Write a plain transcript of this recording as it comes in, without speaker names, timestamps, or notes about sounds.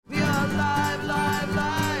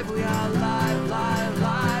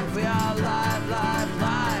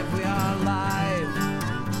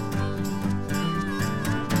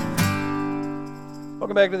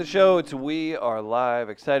Welcome back to the show. It's We Are Live.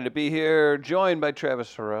 Excited to be here. Joined by Travis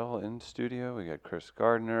Farrell in studio. We got Chris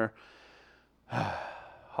Gardner.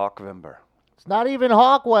 Hawkvember. It's not even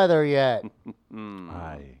hawk weather yet.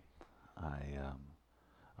 I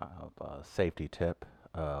have a safety tip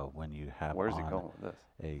when you have Where's he on going with this?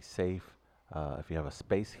 a safe, if you have a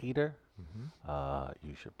space heater,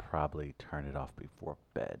 you should probably turn it off before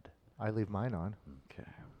bed. I leave mine on. Okay,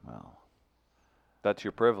 well, That's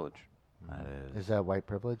your privilege. that Is that white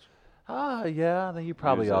privilege? yeah, then you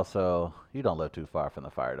probably Use it. also, you don't live too far from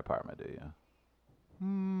the fire department, do you?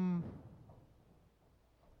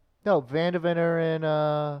 No, Vandeventer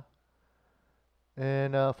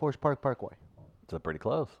and Forest Park Parkway. So pretty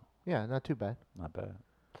close. Yeah, not too bad. Not bad.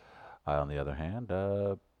 On the other hand,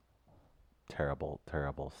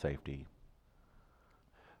 terrible safety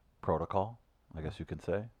protocol, I guess you can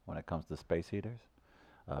say, when it comes to space heaters,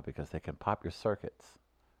 because they can pop your circuits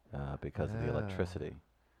because of the electricity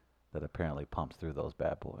that apparently pumps through those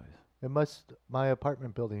bad boys. My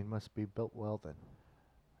apartment building must be built well then.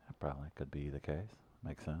 That probably could be the case.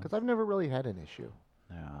 Makes sense. Because I've never really had an issue.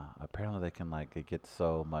 Yeah, apparently they can it gets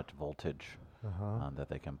so much voltage that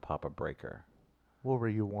they can pop a breaker. Well, were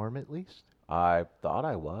you warm at least? I thought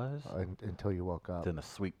I was. Until you woke up. Then the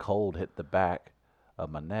sweet cold hit the back of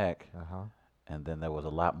my neck. And then there was a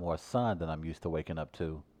lot more sun than I'm used to waking up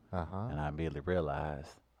to. And I immediately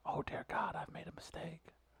realized, oh, dear God, I've made a mistake.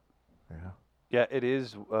 Yeah. Yeah, it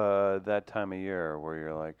is that time of year where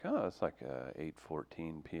you're like, oh, it's like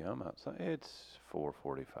 8:14 p.m. outside. It's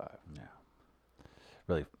 4:45. Yeah.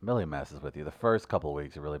 Really messes with you. The first couple of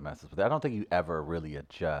weeks, it really messes with you. I don't think you ever really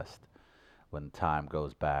adjust when time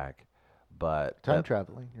goes back. But Time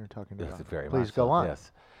traveling you're talking It's about. very Please much go so, on.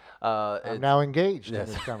 Yes. I'm now engaged yes.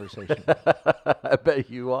 in this conversation. I bet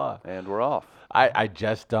you are. And we're off. I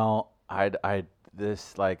just don't. I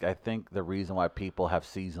think the reason why people have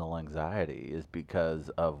seasonal anxiety is because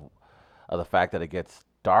of the fact that it gets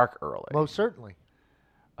dark early. Most certainly.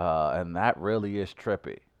 And that really is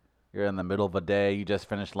trippy. You're in the middle of a day, you just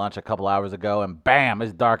finished lunch a couple hours ago, and bam,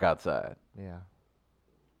 it's dark outside. Yeah.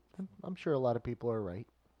 I'm sure a lot of people are right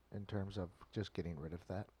in terms of just getting rid of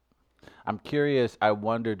that. I'm curious, I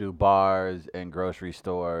wonder, do bars and grocery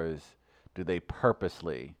stores, do they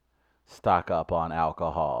purposely stock up on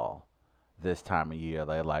alcohol this time of year?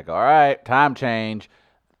 They're like, all right, time change.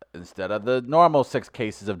 Instead of the normal 6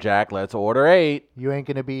 cases of Jack, let's order 8. You ain't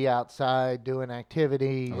going to be outside doing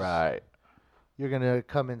activities. Right. You're going to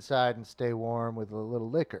come inside and stay warm with a little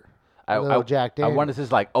liquor. I Jack I Daniels. wonder if this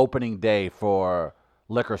is like opening day for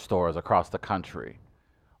liquor stores across the country.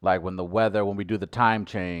 Like when we do the time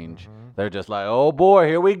change, they're just like, oh boy,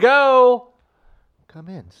 here we go. Come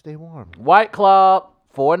in, stay warm. White Claw,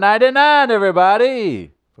 $4.99,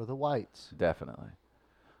 everybody. For the whites. Definitely.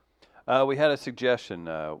 We had a suggestion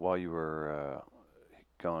while you were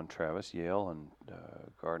gone, Travis. Yale and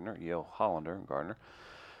Gardner, Yale Hollander and Gardner,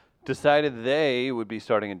 decided they would be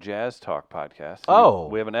starting a Jazz Talk podcast. Oh.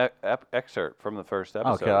 We have an excerpt from the first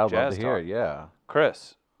episode. Okay, I'd Jazz love to hear Talk. it, yeah.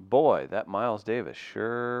 Chris, boy, that Miles Davis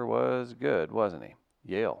sure was good, wasn't he?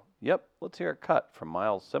 Yale. Yep, let's hear a cut from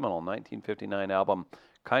Miles' seminal 1959 album,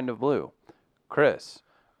 Kind of Blue. Chris,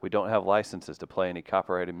 we don't have licenses to play any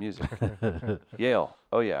copyrighted music. Yale.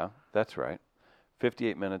 Oh, yeah, that's right.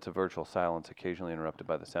 58 minutes of virtual silence, occasionally interrupted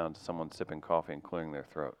by the sound of someone sipping coffee and clearing their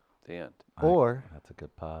throat. The end. Or That's a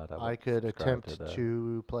good pod. I could subscribe attempt that.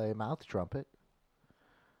 to play mouth trumpet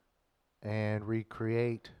and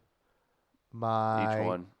recreate my Each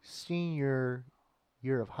one. senior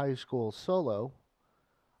year of high school solo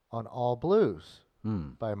on All Blues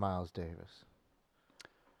by Miles Davis.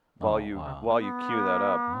 While Oh, you wow. cue that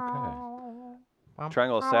up, Okay.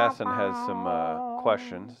 Triangle Assassin has some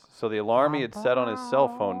questions. So the alarm he had set on his cell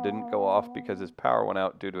phone didn't go off because his power went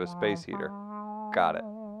out due to a space heater. Got it.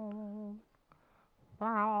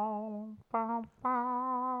 My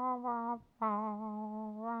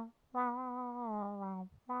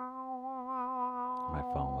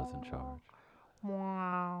phone was in charge.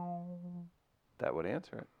 That would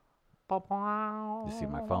answer it. You see,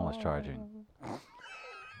 my phone was charging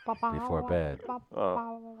before bed,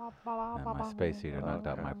 Oh, and my space heater knocked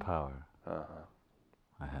out Okay. my power. uh-huh.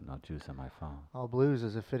 I had no juice in my phone. All Blues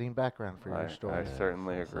is a fitting background for your story. I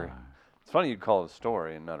certainly Yes, agree. sorry. It's funny you'd call it a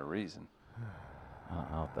story and not a reason.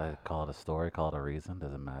 I call it a story, call it a reason,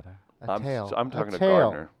 doesn't matter. A tale. I'm talking a to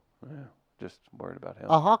tale. Gardner. Yeah, just worried about him.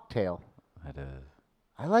 A hawk tale. It is.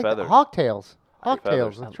 I like Feathers. the hawk tales. Hawk Feathers.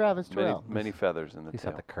 tales with Travis Many, Terrell. many feathers in the At least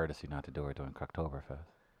tail. had the courtesy not to do it during Croctoberfest.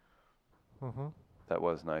 Mm-hmm. That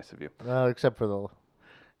was nice of you. Except for the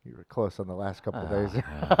You were close on the last couple of days.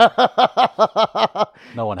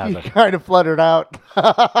 No one has You a kind of fluttered out.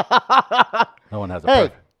 no one has a Hey,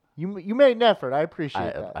 perfect. you made an effort. I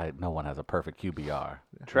appreciate that. No one has a perfect QBR.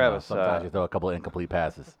 Travis, Sometimes you throw a couple of incomplete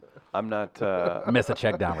passes, I'm not. miss a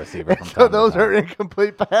check down receiver from So time to those time. are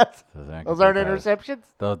incomplete passes. Those aren't interceptions.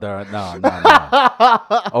 Those are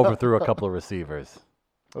no. Overthrew a couple of receivers.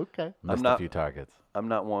 Okay. Missed not- a few targets. I'm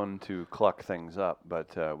not one to cluck things up,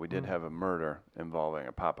 but we did have a murder involving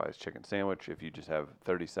a Popeye's chicken sandwich. If you just have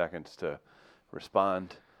 30 seconds to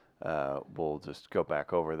respond, we'll just go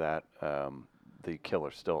back over that. The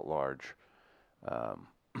killer's still at large.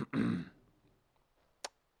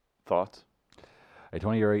 Thoughts? A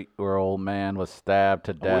 20-year-old man was stabbed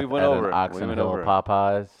to death went at over an it. Oxon We went Hill over it.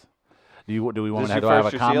 Popeyes. Do we want This to your have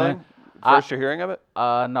first a you're comment? seeing? First you're hearing of it?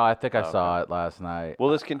 No, I think I Okay. saw it last night. Will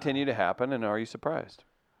this continue to happen, and are you surprised?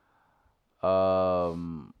 I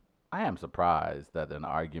am surprised that an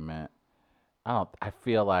argument. I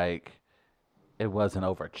feel like it wasn't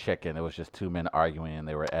over chicken. It was just two men arguing, and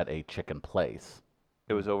they were at a chicken place.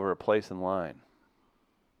 It was over a place in line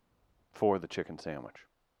for the chicken sandwich.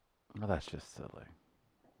 Well, that's just silly.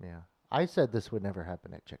 Yeah. I said this would never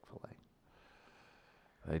happen at Chick-fil-A.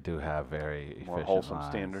 They do have very More efficient wholesome lines.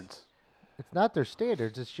 standards. It's not their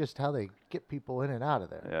standards. It's just how they get people in and out of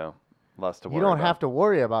there. Yeah, less to worry You don't about. have to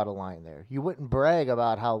worry about a line there. You wouldn't brag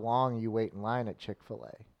about how long you wait in line at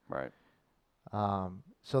Chick-fil-A. Right.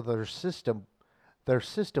 So their system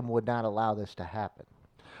would not allow this to happen.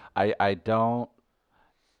 I do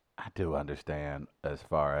understand as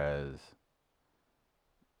far as.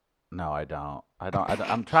 No, I don't.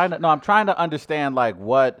 I'm trying to understand like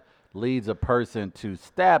what leads a person to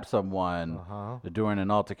stab someone during an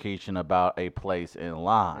altercation about a place in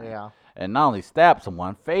line. Yeah. And not only stab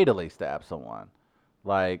someone, fatally stab someone.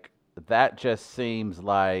 Like that just seems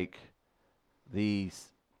like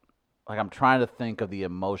I'm trying to think of the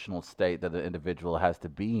emotional state that the individual has to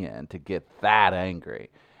be in to get that angry.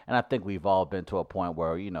 And I think we've all been to a point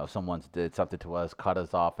where, someone's did something to us, cut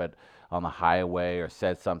us off on the highway or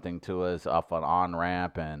said something to us off an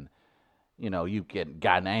on-ramp and, you've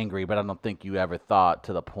gotten angry, but I don't think you ever thought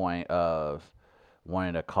to the point of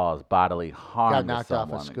wanting to cause bodily harm Got to knocked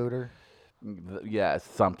someone. off a scooter. Yeah,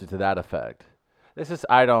 something to that effect.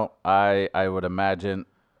 I would imagine,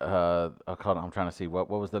 I'm trying to see, what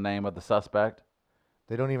was the name of the suspect?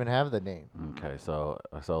 They don't even have the name. Okay, so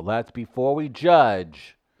before we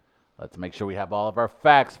judge, let's make sure we have all of our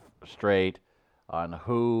facts straight on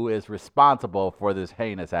who is responsible for this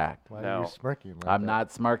heinous act. Why No. are you smirking? Like I'm that?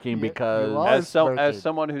 not smirking You because are. As smirking.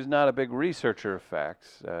 someone who's not a big researcher of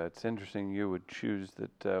facts, it's interesting you would choose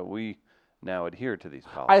that we now adhere to these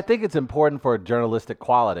policies. I think it's important for journalistic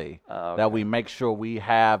quality Okay. that we make sure we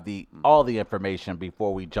have all the information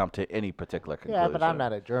before we jump to any particular conclusion. Yeah, but I'm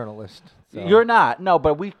not a journalist. So. You're not. No,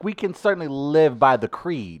 but we can certainly live by the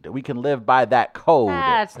creed. We can live by that code.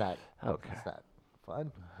 That's not. Okay. That's not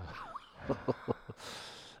fun.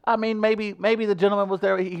 I mean, maybe the gentleman was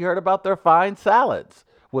there. He heard about their fine salads.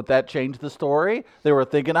 Would that change the story? They were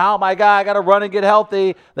thinking, oh, my God, I got to run and get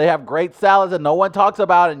healthy. They have great salads that no one talks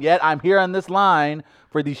about, and yet I'm here on this line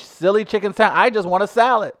for these silly chicken sandwiches. I just want a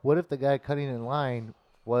salad. What if the guy cutting in line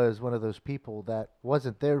was one of those people that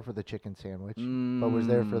wasn't there for the chicken sandwich, but was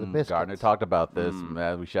there for the biscuits? Gardner talked about this.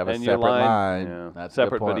 We should have a And your separate line. yeah, That's a good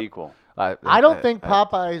separate but point. equal. I don't think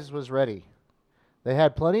Popeyes was ready. They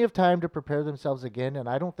had plenty of time to prepare themselves again, and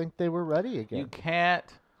I don't think they were ready again. You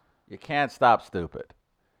can't stop stupid.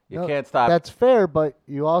 You No, can't stop. That's fair, but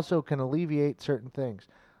you also can alleviate certain things.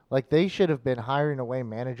 Like they should have been hiring away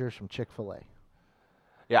managers from Chick-fil-A.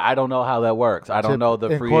 Yeah, I don't know how that works. I To don't know the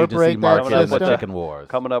free incorporate agency that market and the system? chicken wars.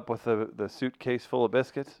 Coming up with the suitcase full of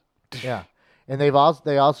biscuits. Yeah, and they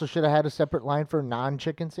also should have had a separate line for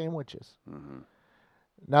non-chicken sandwiches. Mm-hmm.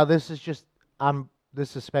 Now this is just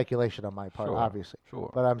this is speculation on my part, Sure, obviously.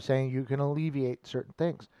 sure. But I'm saying you can alleviate certain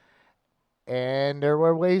things. And there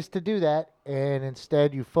were ways to do that, and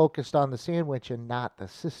instead you focused on the sandwich and not the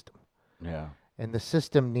system. Yeah. And the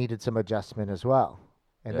system needed some adjustment as well.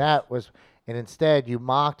 And Yes. and instead you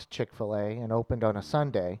mocked Chick-fil-A and opened on a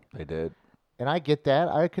Sunday. They did. And I get that.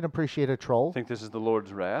 I can appreciate a troll. Think this is the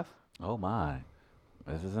Lord's wrath? Oh my,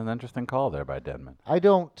 this is an interesting call there by Denman. I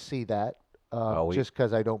don't see that we- just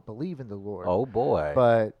because I don't believe in the Lord. Oh boy.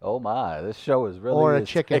 But oh my, this show is really Or a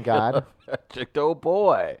chicken god. Oh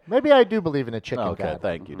boy. maybe I do believe in a chicken Okay, god.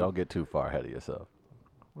 thank you. Don't get too far ahead of yourself.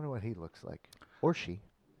 Wonder what he looks like. Or she.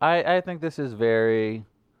 I think this is very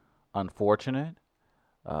unfortunate,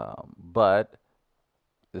 but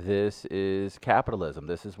this is capitalism.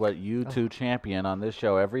 This is what you two champion on this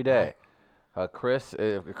show every day. Chris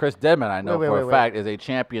Dedman, I know Wait, for a wait. fact, is a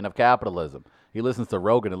champion of capitalism. He listens to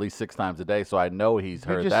Rogan at least 6 times a day, so I know he's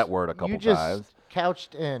heard that word a couple You just times.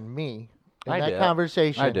 couched in me in I that did.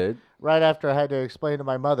 conversation. I did. Right after I had to explain to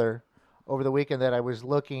my mother over the weekend that I was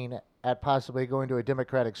looking at possibly going to a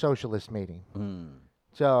Democratic Socialist meeting.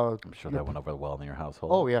 So I'm sure that went over well in your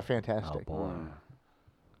household. Oh yeah, Oh, fantastic. boy.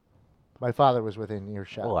 My father was within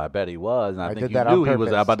earshot. Well, I bet he was, and I think did you that on knew he was.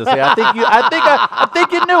 I purpose. about to say, I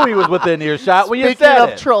think you knew he was within earshot when you Speaking said of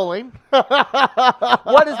it. trolling,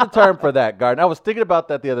 What is the term for that, Gardner? I was thinking about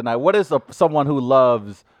that the other night. What is someone who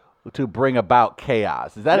loves to bring about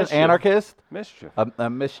chaos? Is that Mischief. an anarchist? Mischief. A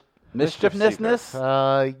mischievousness?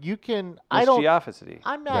 you can. I don't. Mischiosity.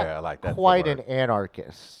 I'm not Yeah, I like that quite word. an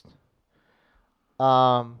anarchist.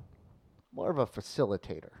 More of a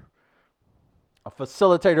facilitator. A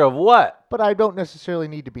facilitator of what? But I don't necessarily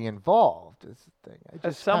need to be involved. Is the thing. I As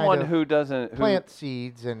just someone kind of who doesn't plant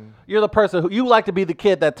seeds and. You're the person who you like to be the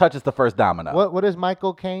kid that touches the first domino. What does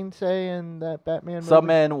Michael Caine say in that Batman movie? Some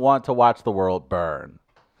men want to watch the world burn.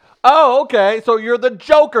 Oh, okay. So you're the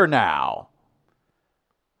Joker now.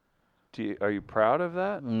 are you proud of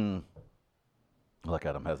that? Look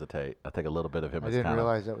at him hesitate. I think a little bit of him I is didn't kind of.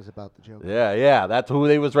 realize that was about the joke. Yeah. That's who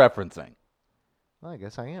they was referencing. Well, I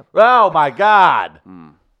guess I am. Oh my God.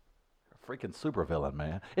 Freaking supervillain,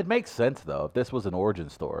 man. It makes sense though. If this was an origin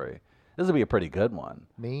story, this would be a pretty good one.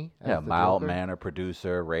 Me? as Yeah, the mild Joker? manner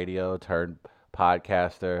producer, radio turned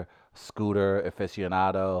podcaster, scooter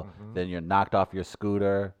aficionado. Then you're knocked off your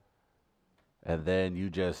scooter, and then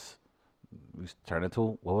you turn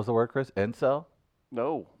into, what was the word, Chris? Incel?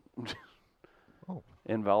 No. Oh.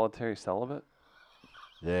 Involuntary celibate?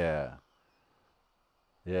 Yeah.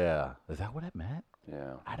 Is that what it meant?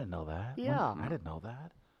 Yeah. I didn't know that. Yeah. I didn't know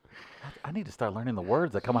that. I need to start learning the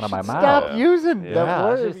words that come out of my mouth. Stop using Yeah, that I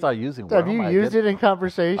word. should start using Have words. you used it in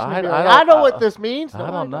conversation? I- and be I like, don't- I know what this means. No,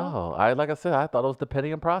 I don't know. Like I said, I thought it was the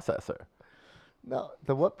Pentium processor. No,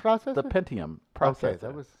 the what processor? The Pentium processor. Okay,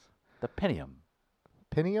 that was the Pentium.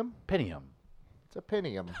 Pentium. Pentium. It's a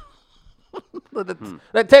Pentium.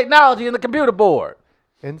 The technology in the computer board.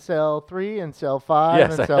 Incel 3, Incel 5,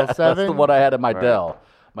 Yes, Incel 7. that's the one I had in my Right. Dell.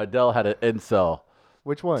 My Dell had an Incel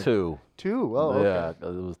Which one? 2. 2. Oh, okay. Yeah,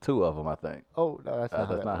 it was 2 of them, I think. Oh, no, that's not how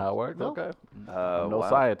That's that not how it works. works. No. Okay. I'm no Wow.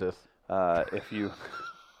 scientist. If you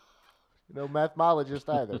No mathemologist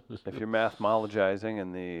either. if you're mathemologizing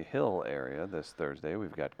in the Hill area this Thursday,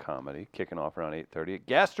 we've got comedy kicking off around 8:30 at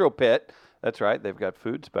Gastro Pit. That's right, they've got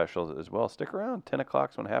food specials as well. Stick around. 10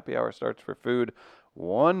 o'clock's when happy hour starts for food.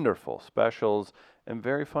 Wonderful specials and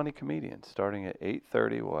very funny comedians. Starting at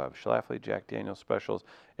 8:30, we'll have Schlafly, Jack Daniels specials.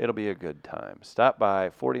 It'll be a good time. Stop by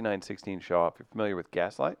 4916 Shaw if you're familiar with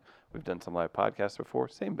Gaslight. We've done some live podcasts before.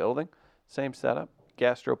 Same building, same setup.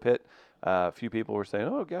 Gastro Pit. A few people were saying,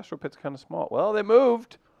 "Oh, Gastro Pit's kind of small." Well, they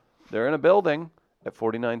moved. They're in a building at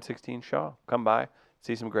 4916 Shaw. Come by,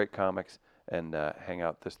 see some great comics, and hang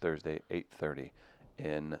out this Thursday, 8:30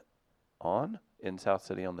 in South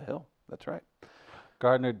City on the Hill. That's right.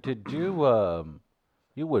 Gardner, did you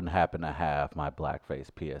you wouldn't happen to have my blackface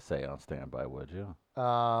PSA on standby, would you?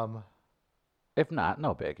 If not,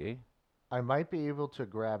 no biggie. I might be able to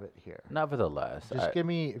grab it here. Nevertheless, Just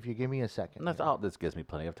if you give me a second. here. this gives me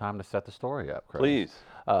plenty of time to set the story up, Chris. Please.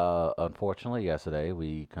 Unfortunately, yesterday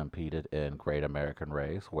we competed in Great American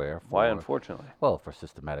Race, where Why, for- unfortunately? Well, for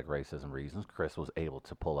systematic racism reasons, Chris was able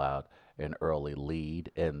to pull out an early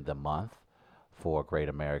lead in the month for Great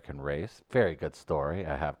American Race. Very good story,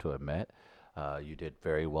 I have to admit. You did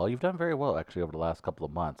very well. You've done very well, actually, over the last couple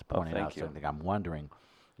of months, pointing thank out you. something. I'm wondering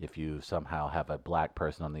if you somehow have a black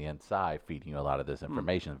person on the inside feeding you a lot of this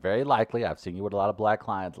information. Very likely. I've seen you with a lot of black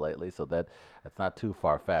clients lately, so that's not too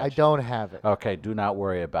far-fetched. I don't have it. Okay, do not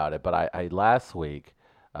worry about it. But I last week,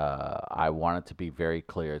 I wanted to be very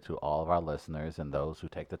clear to all of our listeners and those who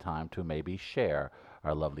take the time to maybe share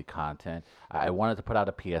our lovely content. I wanted to put out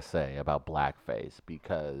a PSA about blackface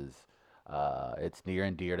because it's near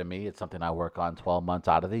and dear to me. It's something I work on 12 months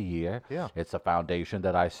out of the year. Yeah. It's a foundation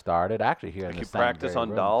that I started actually here in You the same practice very on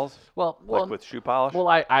room. dolls? Well, Like with shoe polish?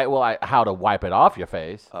 I how to wipe it off your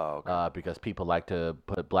face. Oh, okay. Because people like to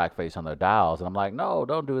put blackface on their dolls, and I'm like, no,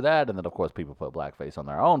 don't do that. And then of course people put blackface on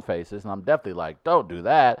their own faces, and I'm definitely like, don't do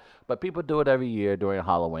that. But people do it every year during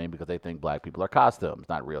Halloween because they think black people are costumes,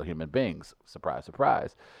 not real human beings. Surprise,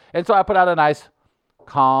 surprise. And so I put out a nice,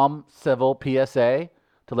 calm, civil PSA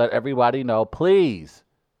to let everybody know, please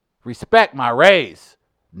respect my race.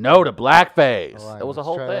 No to blackface. All right, It was a let's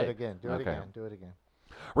whole try thing. That again. Do it Okay. again. Do it again.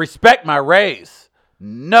 Respect my race.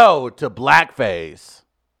 No to blackface.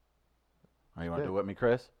 Oh, you want to Good. do it with me,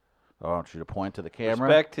 Chris? I want you to point to the camera.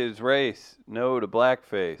 Respect his race. No to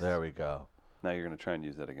blackface. There we go. Now you're going to try and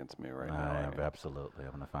use that against me right now. I aren't am, you? absolutely.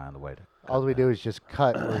 I'm going to find a way to. All we do is just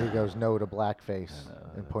cut where he goes no to blackface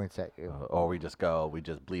and points at you. Or we just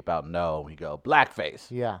bleep out no. We go blackface.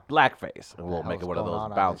 Yeah. Blackface. And the we'll make it hell's one of going those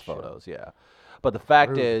on bounce this show? photos. Yeah. But the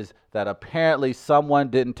fact Rude. is that apparently someone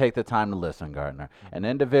didn't take the time to listen, Gardner. An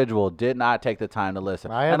individual did not take the time to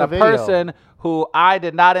listen. I have and a a video. person who I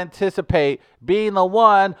did not anticipate being the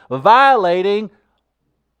one violating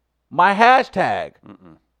my hashtag.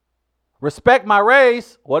 Respect my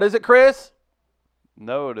race. What is it, Chris?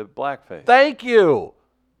 No to blackface. Thank you.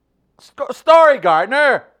 Story,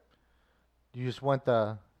 Gardner. You just want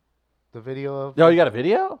the video of. Oh, you got a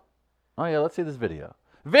video? Oh, yeah, let's see this video.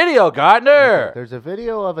 Video, Gardner. Okay, there's a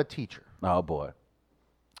video of a teacher Oh, boy.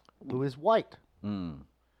 who is white, Mm.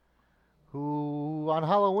 who on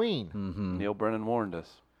Halloween, Mm-hmm. Neil Brennan warned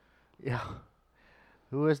us. yeah,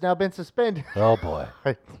 who has now been suspended. Oh, boy.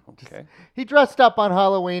 Okay. He dressed up on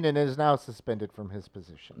Halloween and is now suspended from his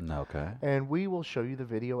position. Okay. And we will show you the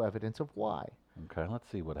video evidence of why. Okay, let's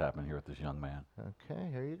see what happened here with this young man. Okay,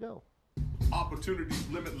 here you go. Opportunities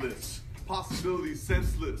limitless, possibilities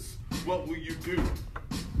senseless. What will you do?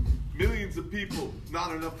 Millions of people,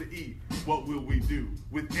 not enough to eat. What will we do?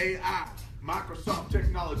 With AI, Microsoft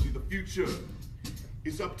technology, the future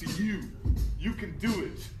is up to you. You can do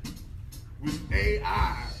it. With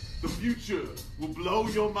AI, the future will blow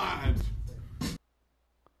your mind.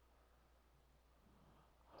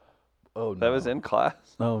 Oh, no. That was in class?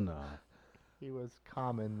 Oh, no. He was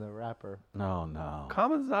Common, the rapper. No, no.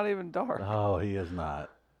 Common's not even dark. Oh, he is not.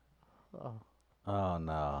 Oh, Oh,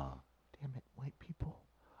 no. damn it, white people.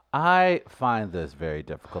 I find this very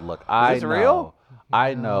difficult. Look, I this know, real?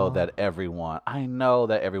 I know that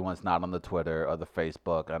everyone's not on the Twitter or the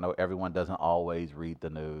Facebook. I know everyone doesn't always read the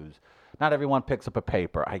news. Not everyone picks up a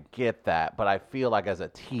paper. I get that, but I feel like as a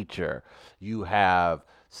teacher, you have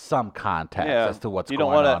some context as to what's you going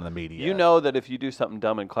don't wanna, on in the media. You know that if you do something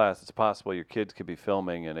dumb in class, it's possible your kids could be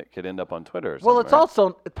filming and it could end up on Twitter or something. Well, it's right?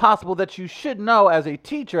 also possible that you should know as a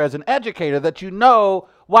teacher, as an educator, that you know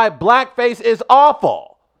why blackface is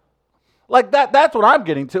awful. Like that's what I'm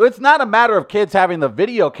getting to. It's not a matter of kids having the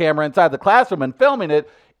video camera inside the classroom and filming it.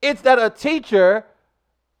 It's that a teacher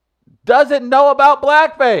doesn't know about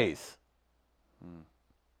blackface.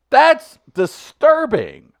 That's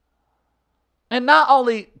disturbing. And not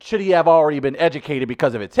only should he have already been educated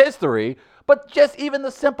because of its history, but just even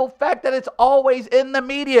the simple fact that it's always in the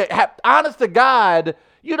media. Honest to God,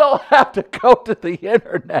 you don't have to go to the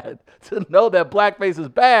internet to know that blackface is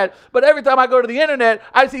bad. But every time I go to the internet,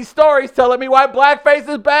 I see stories telling me why blackface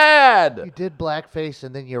is bad. You did blackface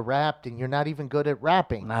and then you rapped and you're not even good at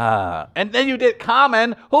rapping. Nah. And then you did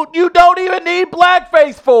Common, who you don't even need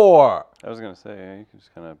blackface for. I was going to say, you can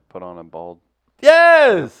just kind of put on a bald.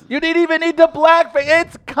 Yes, you didn't even need the blackface.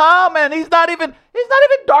 It's Common. He's not even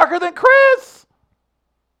darker than Chris.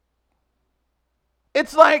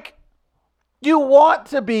 It's like you want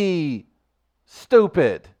to be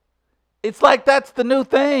stupid. It's like that's the new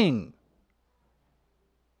thing.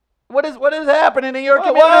 What is happening in your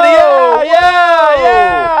community? whoa,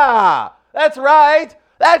 Yeah. That's right.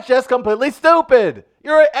 That's just completely stupid.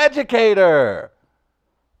 You're an educator.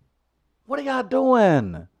 What are y'all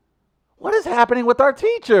doing? What is happening with our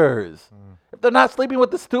teachers? If they're not sleeping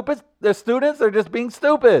with their students, they're just being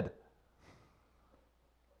stupid.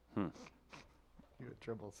 You had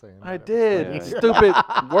trouble saying I that. did. Yeah. Stupid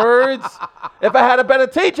words. If I had a better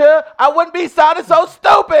teacher, I wouldn't be sounding so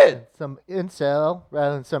stupid. Some incel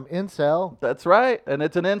rather than some incel. That's right. And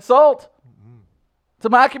it's an insult to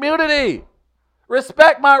my community.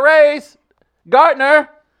 Respect my race. Gardner,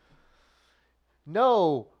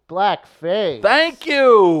 No blackface. thank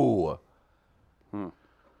you.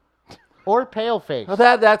 Or pale face. Well,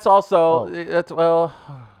 that's also,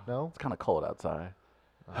 No? it's kind of cold outside.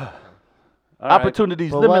 All right.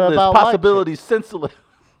 Opportunities But what limitless, about white possibilities senseless.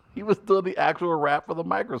 He was doing the actual rap for the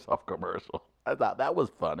Microsoft commercial. I thought that was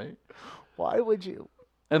funny. Why would you?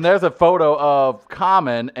 And there's a photo of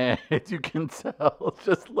Common, and as you can tell,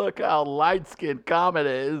 just look how light-skinned Common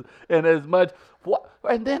is, and as much.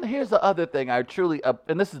 And then here's the other thing I truly,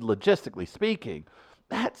 and this is logistically speaking,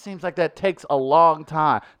 that seems like that takes a long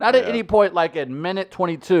time. Not at Yeah. any point, like at minute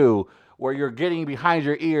 22, where you're getting behind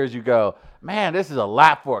your ears, you go, man, this is a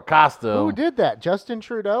lot for a costume. Who did that? Justin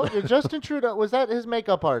Trudeau? Justin Trudeau, was that his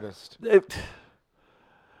makeup artist?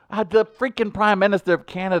 The freaking Prime Minister of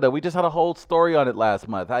Canada, we just had a whole story on it last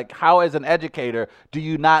month. Like, how as an educator do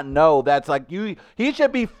you not know that's like he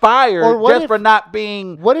should be fired Or what just if- for not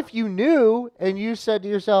being. What if you knew and you said to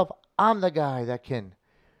yourself, I'm the guy that can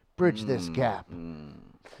bridge this gap?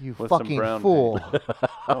 You With some fucking brown fool.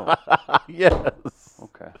 Oh, Yes.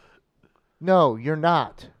 okay. No, you're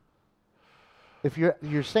not. If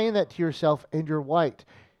you're saying that to yourself and you're white,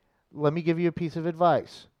 let me give you a piece of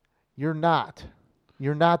advice. You're not.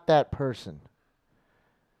 You're not that person.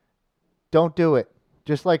 Don't do it.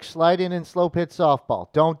 Just like sliding in slow pitch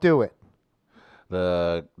softball. Don't do it.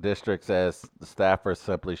 The district says the staffers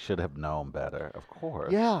simply should have known better. Of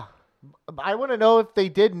course. Yeah. I want to know if they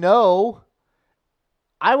did know.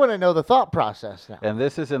 I want to know the thought process now. And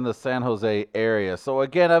this is in the San Jose area. So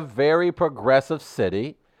again, a very progressive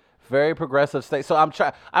city, very progressive state. So I'm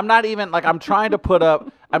trying to put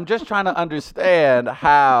up, I'm just trying to understand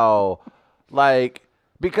how, like,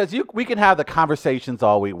 because we can have the conversations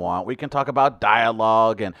all we want. We can talk about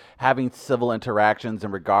dialogue and having civil interactions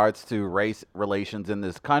in regards to race relations in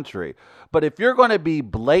this country. But if you're going to be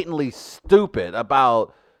blatantly stupid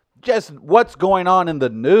about just what's going on in the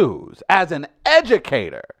news as an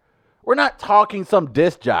educator, we're not talking some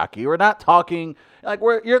disc jockey. We're not talking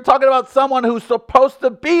you're talking about someone who's supposed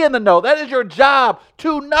to be in the know. That is your job,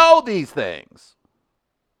 to know these things.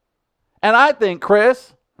 And I think,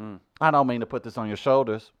 Chris, I don't mean to put this on your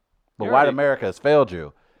shoulders, but white America has failed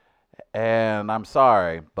you. And I'm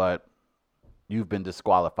sorry, but you've been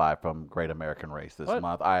disqualified from Great American Race this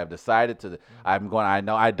month. I have decided I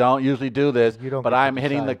know I don't usually do this, but I'm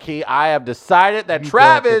hitting the key. I have decided that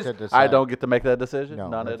Travis, I don't get to make that decision. No,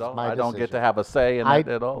 none at all. I decision. don't get to have a say in that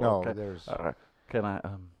at all. No, okay. there's. All right. Can I?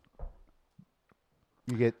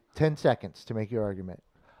 You get 10 seconds to make your argument.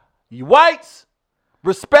 You whites,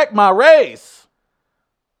 respect my race.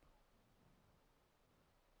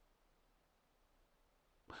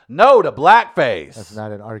 No to blackface. That's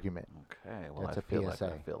not an argument. Okay, well, That's I a feel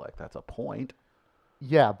PSA. like that's a point.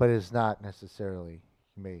 Yeah, but it's not necessarily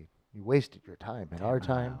you wasted your time and our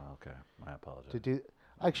time Oh, okay, I apologize. to do.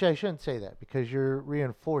 Actually, I shouldn't say that because you're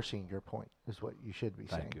reinforcing your point. Is what you should be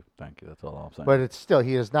saying. Thank you. That's all I'm saying. But it's still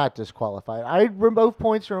he is not disqualified. I removed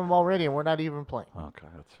points from him already, and we're not even playing. okay,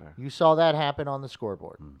 that's fair. You saw that happen on the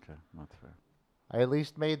scoreboard. Okay, that's fair. I at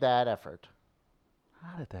least made that effort.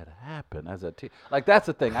 How did that happen as a teacher? Like, that's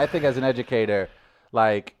the thing. I think as an educator,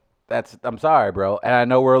 like, I'm sorry, bro. And I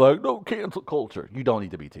know we're like, no, cancel culture. You don't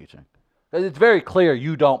need to be teaching. It's very clear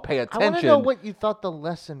you don't pay I attention. want to know what you thought the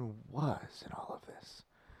lesson was in all of this.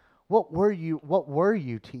 What were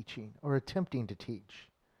you teaching or attempting to teach?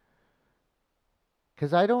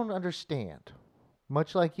 Because I don't understand.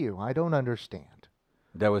 Much like you, I don't understand.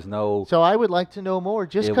 There was no... So I would like to know more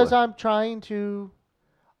just It because wa- I'm trying to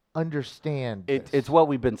understand this. It's what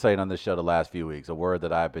we've been saying on this show the last few weeks. A word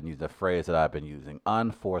that I've been using, a phrase that I've been using.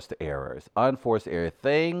 Unforced errors. Unforced errors.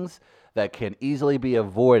 Things that can easily be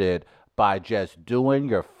avoided by just doing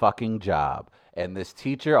your fucking job. And this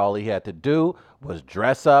teacher, all he had to do was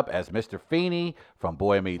dress up as Mr. Feeney from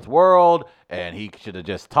Boy Meets World, and he should have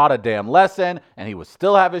just taught a damn lesson, and he would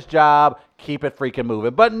still have his job, keep it freaking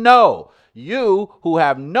moving. But no, you who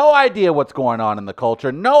have no idea what's going on in the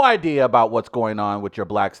culture, no idea about what's going on with your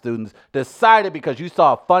black students, decided because you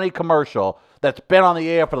saw a funny commercial that's been on the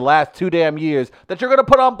air for the last 2 damn years that you're going to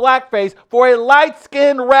put on blackface for a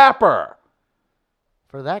light-skinned rapper.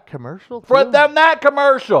 For that commercial? For too? that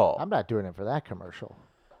commercial. I'm not doing it for that commercial.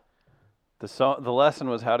 The lesson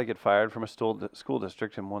was how to get fired from a school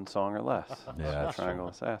district in one song or less. Yeah, that's Triangle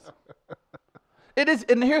Assassin. It is,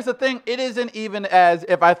 and here's the thing, it isn't even as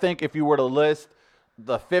if you were to list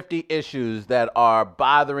the 50 issues that are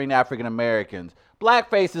bothering African Americans,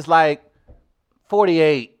 blackface is like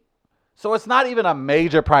 48. So it's not even a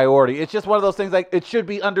major priority. It's just one of those things, like, it should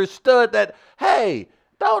be understood that, hey,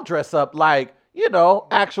 don't dress up like,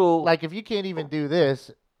 actual... Like, if you can't even do this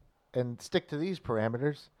and stick to these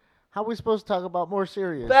parameters, how are we supposed to talk about more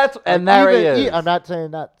serious? And there it is. I'm not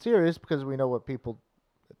saying not serious because we know what people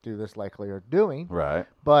that do this likely are doing. Right.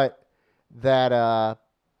 But that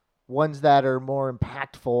ones that are more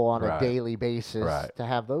impactful on Right. a daily basis Right. to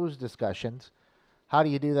have those discussions. How do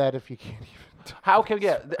you do that if you can't even How can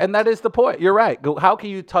and that is the point. You're right. How can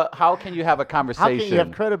you how can you have a conversation? How can you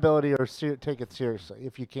have credibility or take it seriously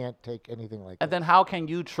if you can't take anything like that? And then how can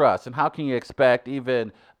you trust and how can you expect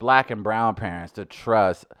even black and brown parents to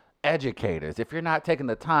trust educators if you're not taking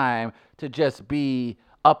the time to just be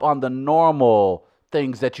up on the normal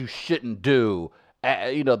things that you shouldn't do,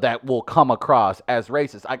 that will come across as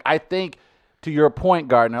racist? I think, to your point,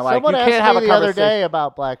 Gardner, like, Someone you can't have asked a me the other conversation. day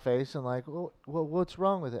about blackface and like, well, what's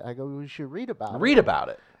wrong with it? I go, we should read about it. Read about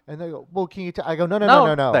it. And they go, well, can you? I go,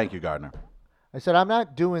 no. Thank you, Gardner. I said, I'm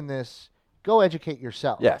not doing this. Go educate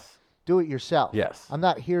yourself. Yes. Do it yourself. Yes. I'm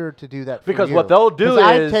not here to do that for Because you. what they'll do 'Cause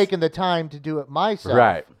I've is- taken the time to do it myself.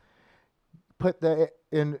 Right.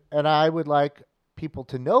 And I would like people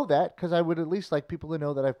to know that because I would at least like people to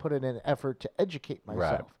know that I've put in an effort to educate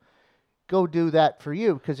myself. Right. go do that for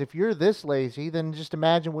you. Because if you're this lazy, then just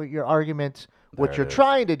imagine what your arguments, what There you're it is.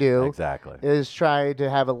 trying to do Exactly. is trying to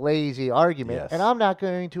have a lazy argument. Yes. And I'm not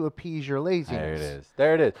going to appease your laziness. There it is.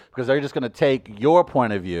 There it is. Because they're just going to take your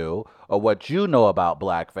point of view of what you know about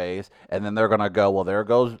blackface, and then they're going to go, well, there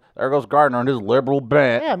goes Gardner and his liberal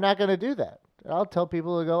bent. Yeah, I'm not going to do that. I'll tell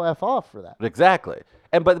people to go F off for that. Exactly.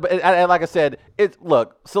 And and like I said,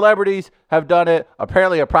 look, celebrities have done it.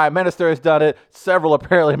 Apparently a prime minister has done it. Several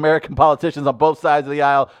apparently American politicians on both sides of the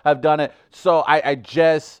aisle have done it. So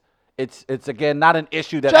it's again not an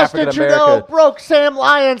issue that Justin African Trudeau America broke Sam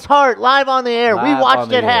Lyon's heart live on the air. We live on watched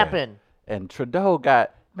the it air. happen. And Trudeau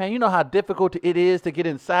man, you know how difficult it is to get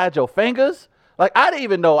inside your fingers? Like, I didn't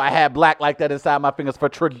even know I had black like that inside my fingers. For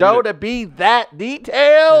Trudeau to be that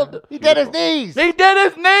detailed. He did his knees. He did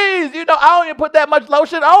his knees. You know, I don't even put that much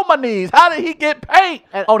lotion on my knees. How did he get paint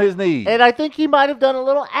on his knees? And I think he might have done a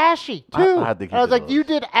little ashy, too. I think he was did like, a little- you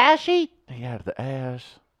did ashy? He had the ash.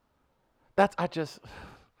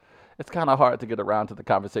 It's kind of hard to get around to the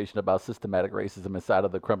conversation about systematic racism inside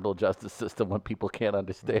of the criminal justice system when people can't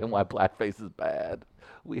understand why blackface is bad.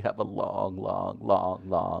 We have a long, long, long,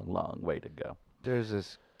 long, long way to go. There's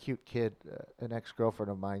this cute kid, an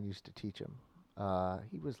ex-girlfriend of mine used to teach him.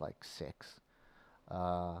 He was like 6.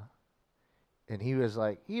 And he was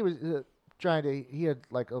trying to, he had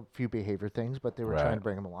like a few behavior things, but they were trying Right. to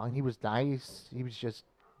bring him along. He was nice. He was just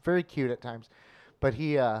very cute at times. But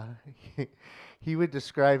he would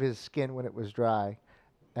describe his skin when it was dry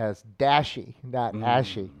as dashy, not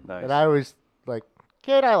ashy. nice. And I was like,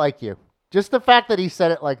 kid, I like you. Just the fact that he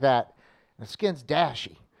said it like that. The skin's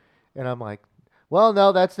dashy. And I'm like, well,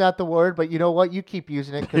 no, that's not the word, but you know what? You keep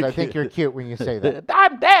using it because I think you're cute when you say that.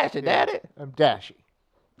 I'm dashing, Daddy. I'm dashy.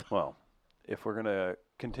 Well, if we're going to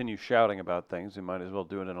continue shouting about things, we might as well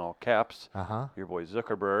do it in all caps. Uh-huh. Your boy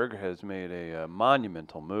Zuckerberg has made a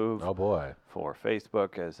monumental move Oh, boy. for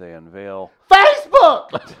Facebook as they unveil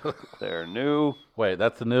Facebook! their new, Wait,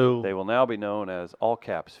 that's the new, they will now be known as all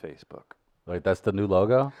caps Facebook. like, that's the new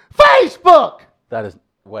logo? Facebook! That is,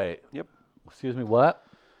 wait. Yep. Excuse me, what?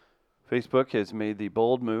 Facebook has made the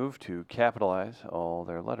bold move to capitalize all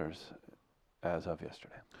their letters as of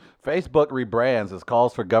yesterday. Facebook rebrands as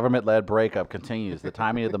calls for government-led breakup continues. The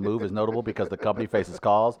timing of the move is notable because the company faces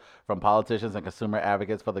calls from politicians and consumer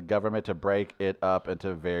advocates for the government to break it up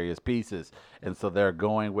into various pieces. And so they're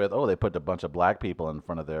going with, they put a bunch of black people in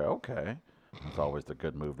front of their, okay. It's always the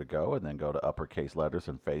good move to go, and then go to uppercase letters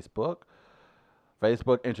in Facebook.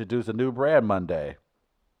 Facebook introduced a new brand Monday.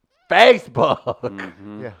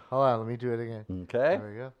 Facebook! Yeah, hold on, let me do it again. Okay. There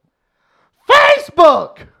we go.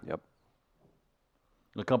 Facebook! Yep.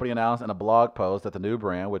 The company announced in a blog post that the new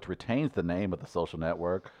brand, which retains the name of the social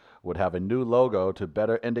network, would have a new logo to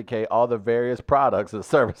better indicate all the various products and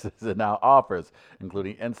services it now offers,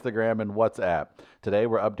 including Instagram and WhatsApp. Today,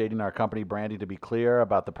 we're updating our company branding to be clear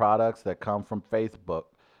about the products that come from Facebook.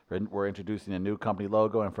 We're introducing a new company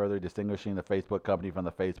logo and further distinguishing the Facebook company from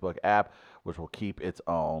the Facebook app, which will keep its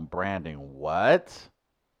own branding. What?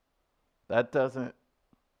 That doesn't...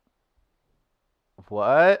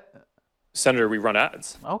 What? Senator, we run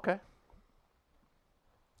ads. Okay.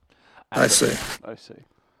 I see. I see.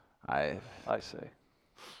 I see.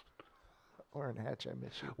 Orrin Hatch, I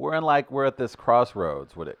miss you. we're at this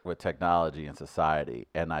crossroads with technology and society,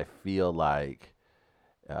 and I feel like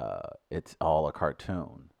it's all a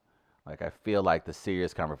cartoon. Like, I feel like the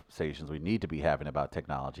serious conversations we need to be having about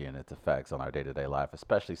technology and its effects on our day-to-day life,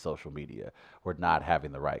 especially social media, we're not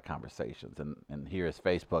having the right conversations. And here is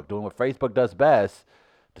Facebook doing what Facebook does best,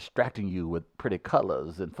 distracting you with pretty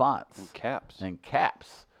colors and fonts. And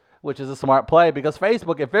caps. Which is a smart play because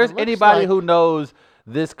Facebook, if there's looks anybody like- who knows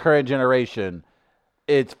this current generation,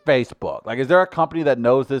 it's Facebook. Like, is there a company that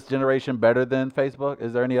knows this generation better than Facebook?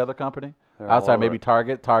 Is there any other company? They're all Outside, over maybe it.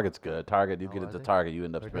 Target. Target's good. Target, you get is into it? Target, you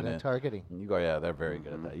end up They're good spending. at targeting. You go, yeah, they're very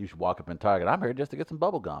good at that. You should walk up in Target. I'm here just to get some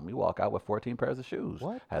bubble gum. You walk out with 14 pairs of shoes.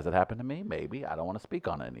 What? Has it happened to me? Maybe. I don't want to speak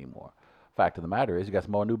on it anymore. Fact of the matter is, you got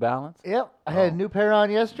some more New Balance? Yep, I had a new pair on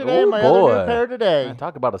yesterday, Oh, and my other boy. new pair today. Man,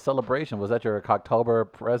 talk about a celebration. Was that your October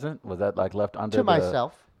present? Was that like left under To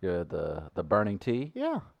myself. the burning tea?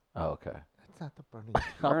 Yeah, Oh, okay. that's not the burning. I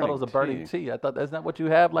thought it was a burning Burning tea. I thought, isn't that what you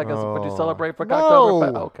have? Like, what you No. celebrate for No.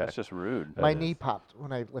 October? Okay. That's just rude. My is. knee popped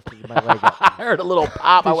when I lifted my leg up. I heard a little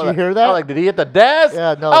pop. Did you hear that? I was like, did he hit the desk?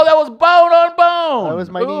 Yeah, no. Oh, that was bone on bone. That was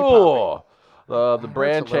my knee Ooh. The hurts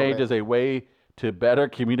brand a little change bit. is a way to better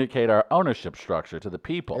communicate our ownership structure to the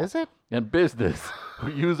people. Is it? In business,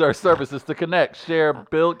 we use our services to connect, share,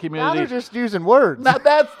 build Now community. they're just using words. Now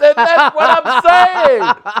that's what I'm saying.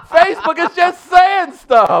 Facebook is just saying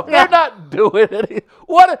stuff. Yeah. They're not doing it.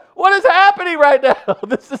 What is happening right now?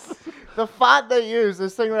 This is The font they use,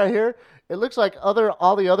 this thing right here, it looks like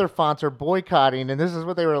all the other fonts are boycotting, and this is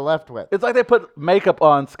what they were left with. It's like they put makeup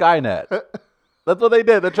on Skynet. That's what they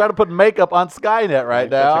did. They're trying to put makeup on Skynet right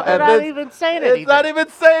now. They're not even saying anything. It's not even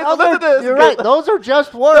saying. So listen to this. You're right. Those are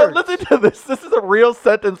just No, words. listen to this. This is a real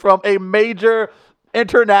sentence from a major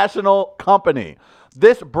international company.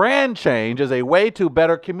 This brand change is a way to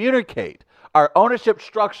better communicate our ownership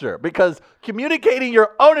structure, because communicating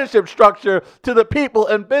your ownership structure to the people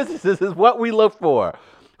and businesses is what we look for,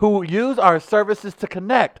 who use our services to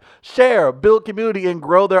connect, share, build community, and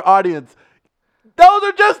grow their audience. Those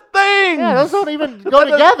are just things. Yeah, those don't even go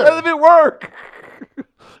together. That doesn't even work.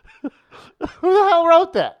 Who the hell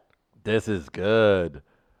wrote that? This is good.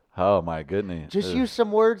 Oh, my goodness. Just Ugh. use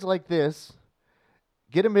some words like this,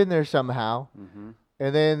 get them in there somehow,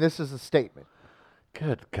 and then this is a statement.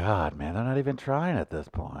 Good God, man. They're not even trying at this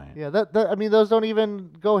point. Yeah, I mean, those don't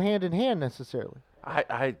even go hand in hand necessarily.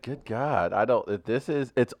 Good God. I don't,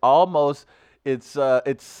 it's almost, it's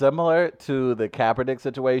similar to the Kaepernick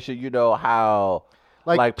situation. You know how,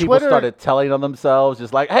 like people Twitter, started telling on themselves,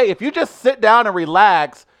 just like, hey, if you just sit down and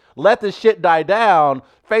relax, let this shit die down,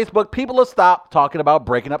 Facebook, people will stop talking about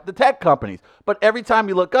breaking up the tech companies. But every time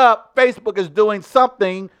you look up, Facebook is doing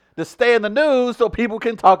something to stay in the news so people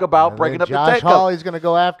can talk about breaking up the tech Josh Hawley's companies. going to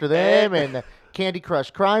go after them, and the Candy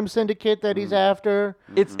Crush Crime Syndicate that he's after.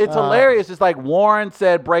 It's hilarious. It's like Warren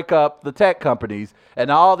said break up the tech companies,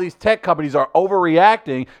 and all these tech companies are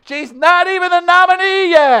overreacting. She's not even the nominee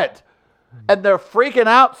yet. And they're freaking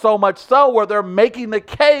out so much so where they're making the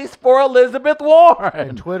case for Elizabeth Warren.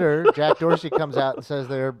 And Twitter, Jack Dorsey comes out and says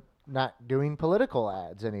they're not doing political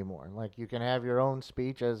ads anymore. Like, you can have your own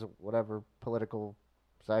speech as whatever political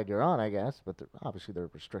side you're on, I guess, but obviously there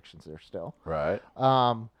are restrictions there still. Right.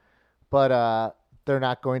 But they're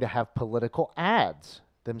not going to have political ads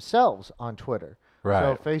themselves on Twitter.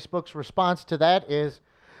 Right. So Facebook's response to that is,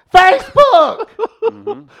 Facebook!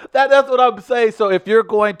 That's what I'm saying. So if you're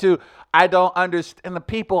going to, I don't understand the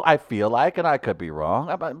people, I feel like, and I could be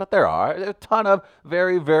wrong, but there are a ton of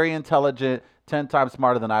very, very intelligent, 10 times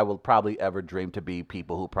smarter than I will probably ever dream to be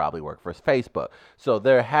people who probably work for Facebook. So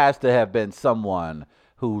there has to have been someone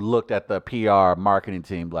who looked at the PR marketing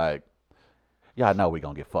team like, y'all know we're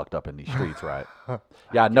going to get fucked up in these streets, right?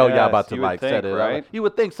 Y'all know y'all about to you would like think, set it right? up. You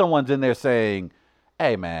would think someone's in there saying,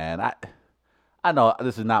 hey, man, I know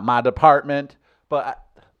this is not my department, but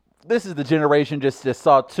this is the generation just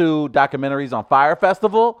saw 2 documentaries on Fire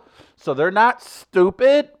Festival. So they're not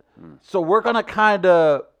stupid. So we're going to kind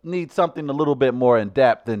of need something a little bit more in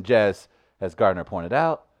depth than just, as Gardner pointed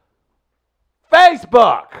out,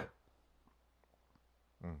 Facebook.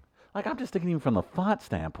 Like, I'm just thinking even from the font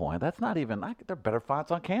standpoint, that's not even, there are better fonts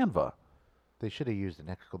on Canva. They should have used an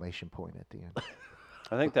exclamation point at the end.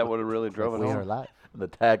 I think that would have really drove it We are home. live. The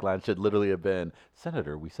tagline should literally have been,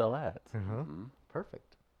 Senator, we sell ads.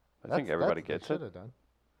 Perfect. I think everybody That's what gets they it. should have done.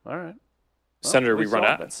 All right. Senator, we run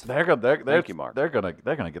solved it. ads. They're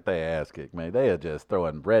gonna get their ass kicked, man. They are just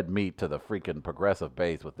throwing red meat to the freaking progressive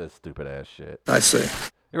base with this stupid ass shit. I see.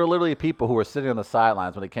 There were literally people who were sitting on the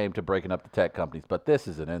sidelines when it came to breaking up the tech companies, but this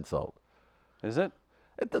is an insult. Is it?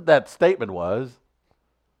 That statement was.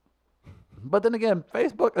 But then again,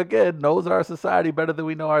 Facebook again knows our society better than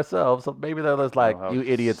we know ourselves. So maybe they're just like, how you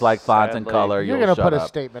idiots like fonts and sadly- color. You're You'll going to shut put a up.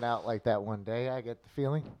 statement out like that one day, I get the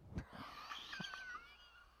feeling.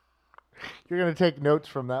 You're going to take notes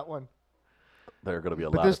from that one. There are going to be a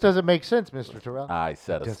But lot. this of doesn't make sense, Mr. Terrell. I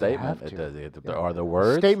said a doesn't statement. have It to. does. Yeah. Are there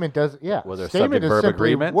words? Statement does, yeah. Was there Statement is subject-verb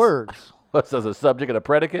simply agreements? words. What's as a subject and a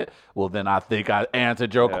predicate? Well, then I think I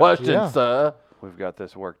answered your Yeah. question, Yeah. sir. We've got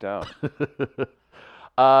this worked out.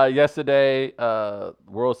 Yesterday,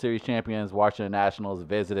 World Series champions Washington Nationals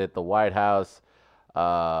visited the White House.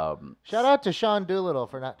 Shout out to Sean Doolittle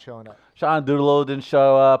for not showing up. Sean Doolittle didn't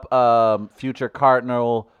show up. Future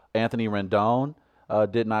Cardinal Anthony Rendon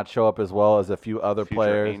did not show up, as well as a few other Future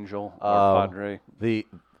players. Angel or Padre.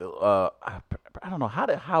 I don't know, how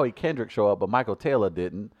did Howie Kendrick show up, but Michael Taylor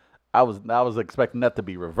didn't. I was expecting that to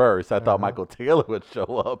be reversed. I thought Michael Taylor would show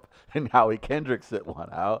up and Howie Kendrick sit one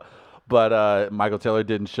out. But Michael Taylor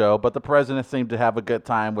didn't show. But the president seemed to have a good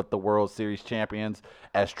time with the World Series champions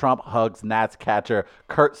as Trump hugs Nats catcher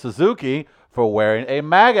Kurt Suzuki for wearing a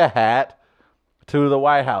MAGA hat to the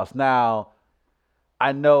White House. Now,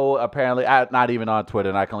 I know apparently, I'm not even on Twitter,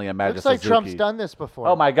 and I can only imagine Looks like Suzuki. Trump's done this before.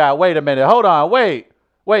 Oh, my God. Wait a minute. Hold on. Wait,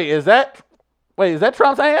 is that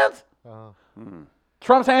Trump's hands?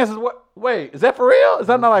 Trump's hands is what? Wait, is that for real? Is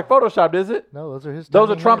that not like Photoshopped, is it? No, those are his Those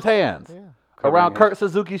are tiny Trump's hands. Yeah. Around Covering Kurt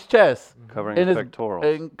Suzuki's chest. Covering and his pectorals.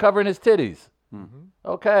 And covering his titties.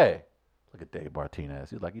 Okay. Look at Dave Martinez.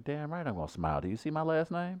 He's like, you damn right I'm going to smile. Do you see my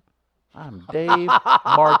last name? I'm Dave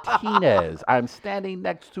Martinez. I'm standing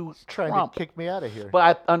next to Trying Trump. to kick me out of here.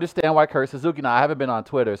 But I understand why Kurt Suzuki. Now, I haven't been on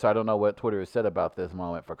Twitter, so I don't know what Twitter has said about this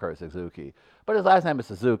moment for Kurt Suzuki. But his last name is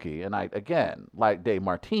Suzuki, and again, like Dave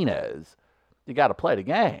Martinez, you got to play the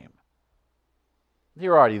game.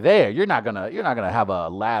 You're already there. You're not gonna have a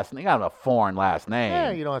last name. You got a foreign last name.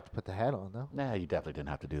 Yeah, you don't have to put the hat on though. Nah, you definitely didn't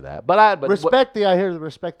have to do that. But Respect I hear the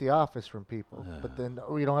respect the office from people, but then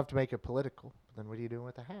you don't have to make it political. Then what are you doing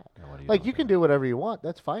with the hat? Like you can do whatever you want.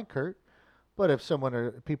 That's fine, Kurt. But if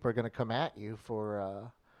people are going to come at you for,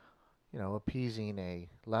 appeasing a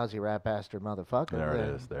lousy rat bastard motherfucker,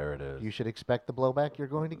 there it is. You should expect the blowback you're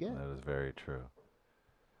going to get. That is very true.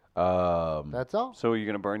 That's all. So are you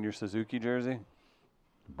going to burn your Suzuki jersey?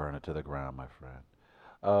 Burn it to the ground, my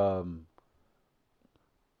friend.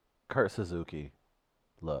 Kurt Suzuki,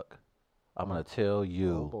 look, I'm going to tell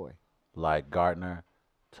you, Oh boy. like Gardner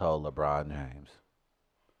told LeBron James,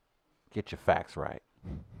 get your facts right.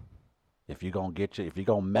 If you're going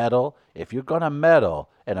to meddle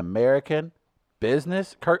in American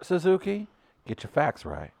business, Kurt Suzuki, get your facts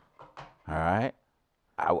right. All right?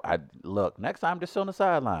 I look, next time just sit on the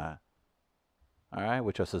sideline. All right,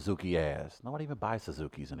 with your Suzuki ass. Nobody even buys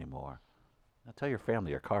Suzukis anymore. Now tell your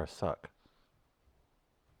family your cars suck.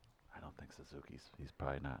 I don't think Suzuki's. He's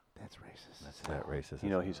probably not. That's racist. That's that racist. You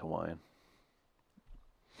know he's Hawaiian.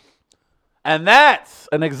 And that's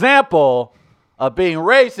an example of being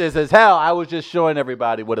racist as hell. I was just showing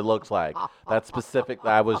everybody what it looks like. That's specific.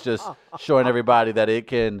 I was just showing everybody that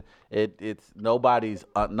it's nobody.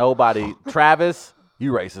 Travis,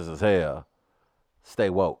 you racist as hell. Stay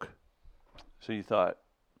woke. So you thought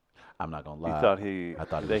I'm not gonna lie. you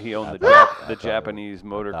thought he owned the Japanese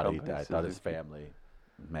motor company? I thought his family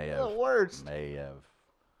may have. The worst. May have.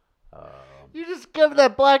 You just give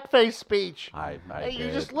that blackface speech. I Hey, you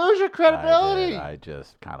did. just lose your credibility. I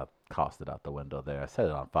just kind of tossed it out the window there. I set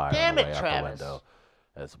it on fire Damn on the it, way out Travis. the window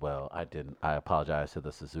as well. I didn't. I apologize to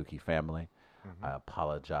the Suzuki family. I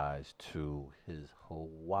apologize to his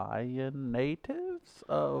Hawaiian natives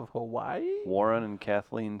of Hawaii. Warren and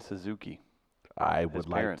Kathleen Suzuki. I His would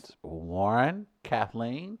like parents. Warren,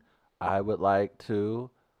 Kathleen. I would like to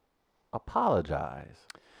apologize.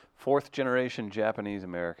 Fourth generation Japanese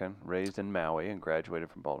American, raised in Maui and graduated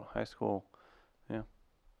from Baldwin High School. Yeah.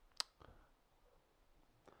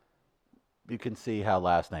 You can see how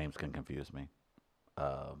last names can confuse me.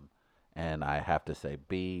 And I have to say,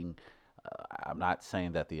 I'm not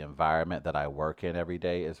saying that the environment that I work in every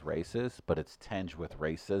day is racist, but it's tinged with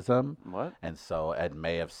racism. What? And so it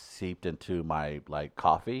may have seeped into my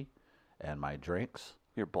coffee and my drinks.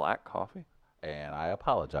 Your black coffee? And I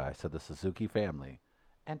apologize to the Suzuki family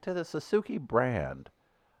and to the Suzuki brand.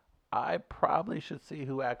 I probably should see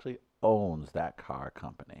who actually owns that car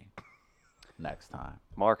company next time.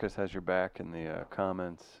 Marcus has your back in the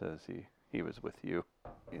comments. Says he was with you.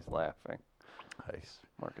 He's laughing. Nice.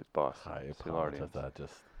 Marcus Boss. I Silardians. apologize.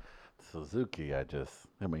 Suzuki. You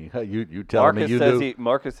telling me Marcus you says do?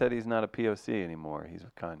 Marcus said he's not a POC anymore. He's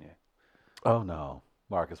with Kanye. Oh no,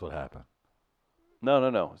 Marcus, what happened?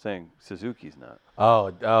 No. Saying Suzuki's not.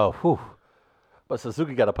 Oh, whew. But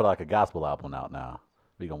Suzuki got to put a gospel album out now.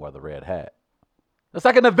 We gonna wear the red hat. It's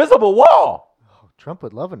like an invisible wall. Trump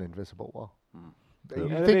would love an invisible wall. You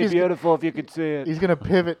It'd think be he's, beautiful if you could see it. he's going to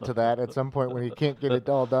pivot to that at some point when he can't get it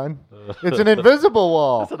all done? It's an invisible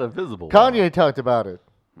wall. It's an invisible Kanye wall. talked about it.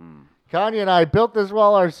 Kanye and I built this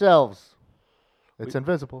wall ourselves. It's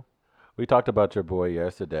invisible. We talked about your boy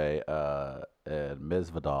yesterday, and Ms.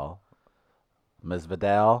 Vidal.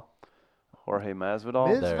 Jorge Masvidal.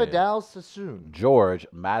 Ms. there it is. Vidal Sassoon. George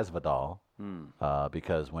Masvidal,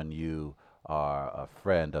 because when you are a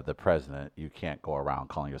friend of the president, you can't go around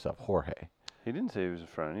calling yourself Jorge. He didn't say he was a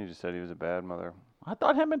friend. He just said he was a bad mother. I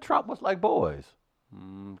thought him and Trump was like boys.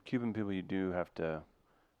 Cuban people, you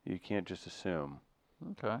can't just assume.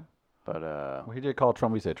 Okay. But Well, he did call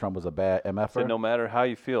Trump. He said Trump was a bad MFer. said no matter how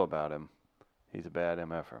you feel about him, he's a bad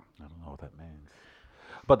MFer. I don't know what that means.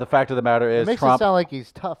 But the fact of the matter It is, makes Trump. it sound like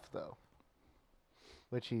he's tough, though,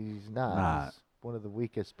 which he's not. Not. He's one of the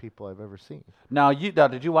weakest people I've ever seen. Now,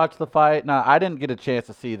 did you watch the fight? Now, I didn't get a chance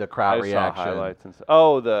to see the crowd I reaction. saw highlights and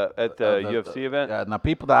at the UFC event. Yeah, now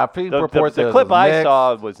I've seen The reports. that it clip was I mixed.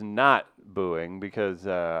 saw was not booing because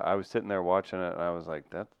I was sitting there watching it and I was like,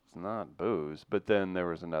 that's not booze. But then there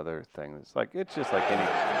was another thing that's like, it's just like any.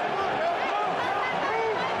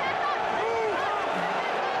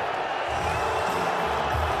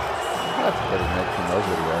 That's pretty mixed in those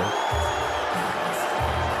videos.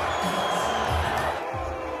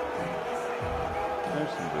 There's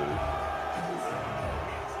some booze.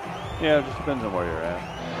 Yeah, it just depends on where you're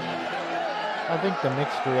at. I think the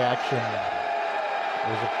mixed reaction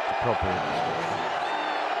was appropriate.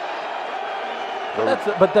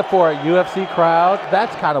 For a UFC crowd,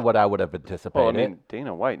 that's kind of what I would have anticipated. Well, I mean,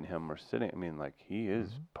 Dana White and him are sitting. I mean, like he is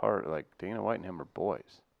Dana White and him are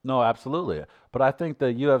boys. No, absolutely. But I think the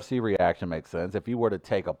UFC reaction makes sense. If you were to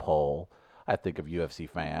take a poll, I think of UFC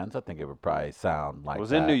fans, I think it would probably sound like It was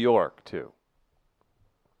that. in New York too.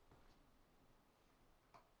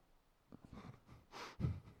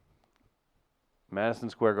 Madison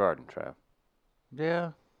Square Garden, Trav.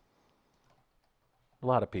 Yeah. A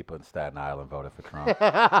lot of people in Staten Island voted for Trump.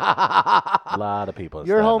 A lot of people in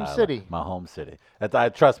Your Staten home Island. city. My home city.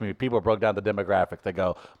 Trust me, people broke down the demographics. They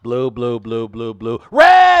go blue, blue, blue, blue, blue,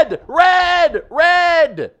 red, red,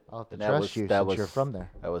 red. I'll have to And trust you since you're from there.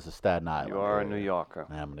 That was a Staten Island. You are a area. New Yorker.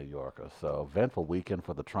 I'm a New Yorker. So eventful weekend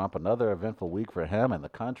for the Trump, another eventful week for him and the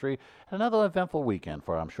country, and another eventful weekend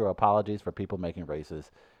for, I'm sure, apologies for people making racist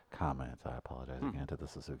comments. I apologize again to the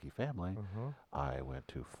Suzuki family. I went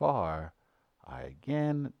too far. I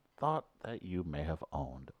again thought that you may have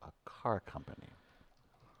owned a car company.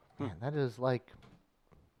 Man, that is like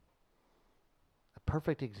a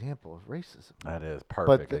perfect example of racism. That is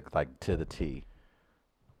perfect, the- like to the T.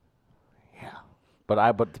 Yeah. But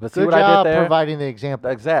see Good what I job did there? providing the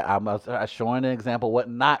example. Exactly. I'm showing an example what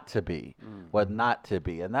not to be, what not to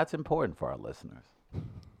be, and that's important for our listeners.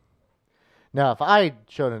 Now, if I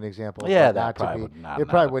showed an example of Yeah, what that not probably to would be, not. it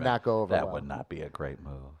probably have would been- not go over That well. would not be a great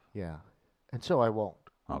move. Yeah. And so I won't.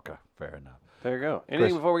 Okay, fair enough. There you go. Anything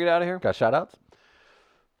Chris- before we get out of here? Got shout outs?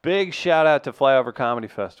 Big shout out to Flyover Comedy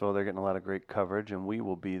Festival. They're getting a lot of great coverage, and we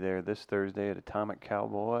will be there this Thursday at Atomic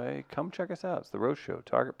Cowboy. Come check us out. It's the roast show.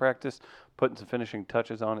 Target practice, putting some finishing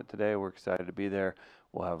touches on it today. We're excited to be there.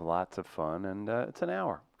 We'll have lots of fun, and it's an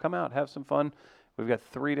hour. Come out, have some fun. We've got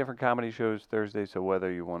 3 different comedy shows Thursday, so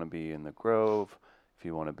whether you want to be in the Grove, if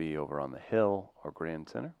you want to be over on the Hill or Grand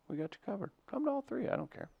Center, we got you covered. Come to all 3. I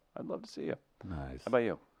don't care. I'd love to see you. Nice. How about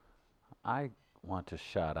you? I want to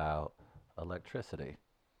shout out electricity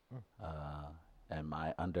and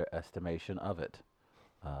my underestimation of it.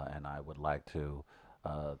 And I would like to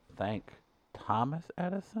thank Thomas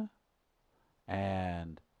Edison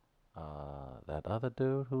and that other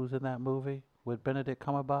dude who's in that movie with Benedict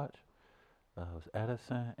Cumberbatch. It was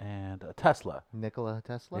Edison and Tesla. Nikola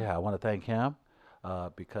Tesla? Yeah, I want to thank him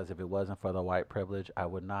because if it wasn't for the white privilege, I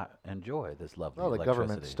would not enjoy this lovely Well, the electricity.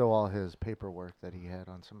 government stole all his paperwork that he had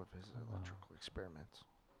on some of his electrical experiments.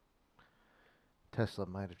 Tesla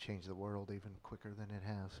might have changed the world even quicker than it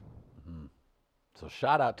has. So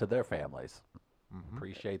shout out to their families.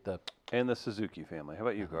 Appreciate the. And the Suzuki family. How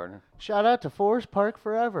about you, Gardner? Shout out to Forest Park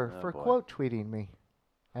Forever Oh, for boy. quote tweeting me.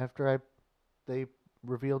 After they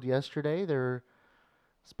revealed yesterday they're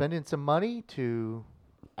spending some money to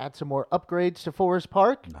add some more upgrades to Forest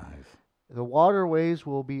Park. Nice. The waterways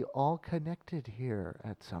will be all connected here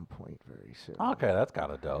at some point very soon. Okay, that's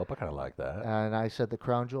kind of dope. I kind of like that. And I said the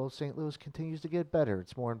crown jewel of St. Louis continues to get better.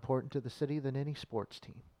 It's more important to the city than any sports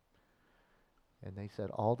team. And they said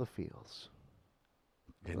all the fields.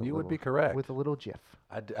 And you would be correct. With a little gif.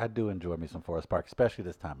 I do enjoy me some Forest Park, especially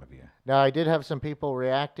this time of year. Now, I did have some people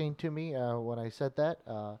reacting to me when I said that.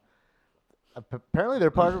 Apparently,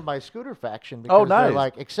 they're part of my scooter faction because they're nice.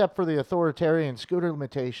 like, except for the authoritarian scooter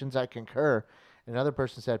limitations, I concur. And another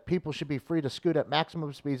person said, people should be free to scoot at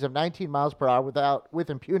maximum speeds of 19 miles per hour with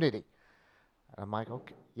impunity. And I'm like,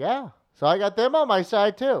 okay, yeah. So I got them on my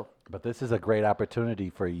side, too. But this is a great opportunity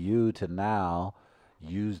for you to now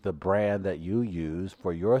use the brand that you use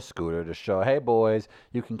for your scooter to show, hey, boys,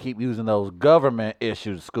 you can keep using those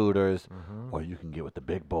government-issued scooters, or you can get with the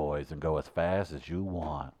big boys and go as fast as you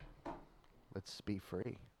want. Let's be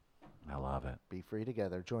free. I love it. Be free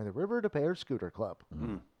together. Join the River to Pear Scooter Club.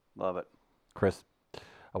 Love it. Chris,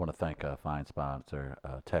 I want to thank a fine sponsor,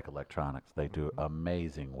 Tech Electronics. They do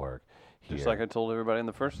amazing work here. Just like I told everybody in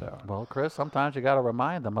the first hour. Well, Chris, sometimes you got to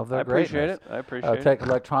remind them of their I appreciate greatness. it. I appreciate it. Tech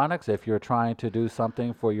Electronics, if you're trying to do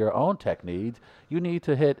something for your own tech needs, you need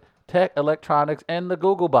to hit Tech Electronics in the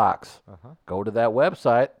Google box. Go to that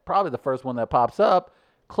website, probably the first one that pops up,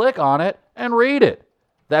 click on it, and read it.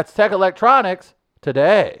 That's Tech Electronics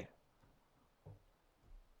today.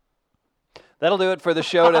 That'll do it for the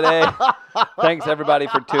show today. Thanks, everybody,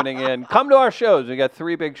 for tuning in. Come to our shows. We got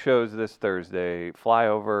 3 big shows this Thursday. Fly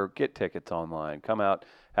over, get tickets online. Come out,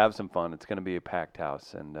 have some fun. It's going to be a packed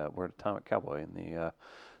house. And we're at Atomic Cowboy in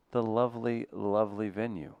the lovely, lovely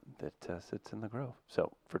venue that sits in the Grove. So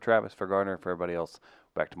for Travis, for Gardner, for everybody else,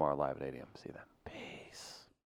 back tomorrow live at 8 a.m. See you then.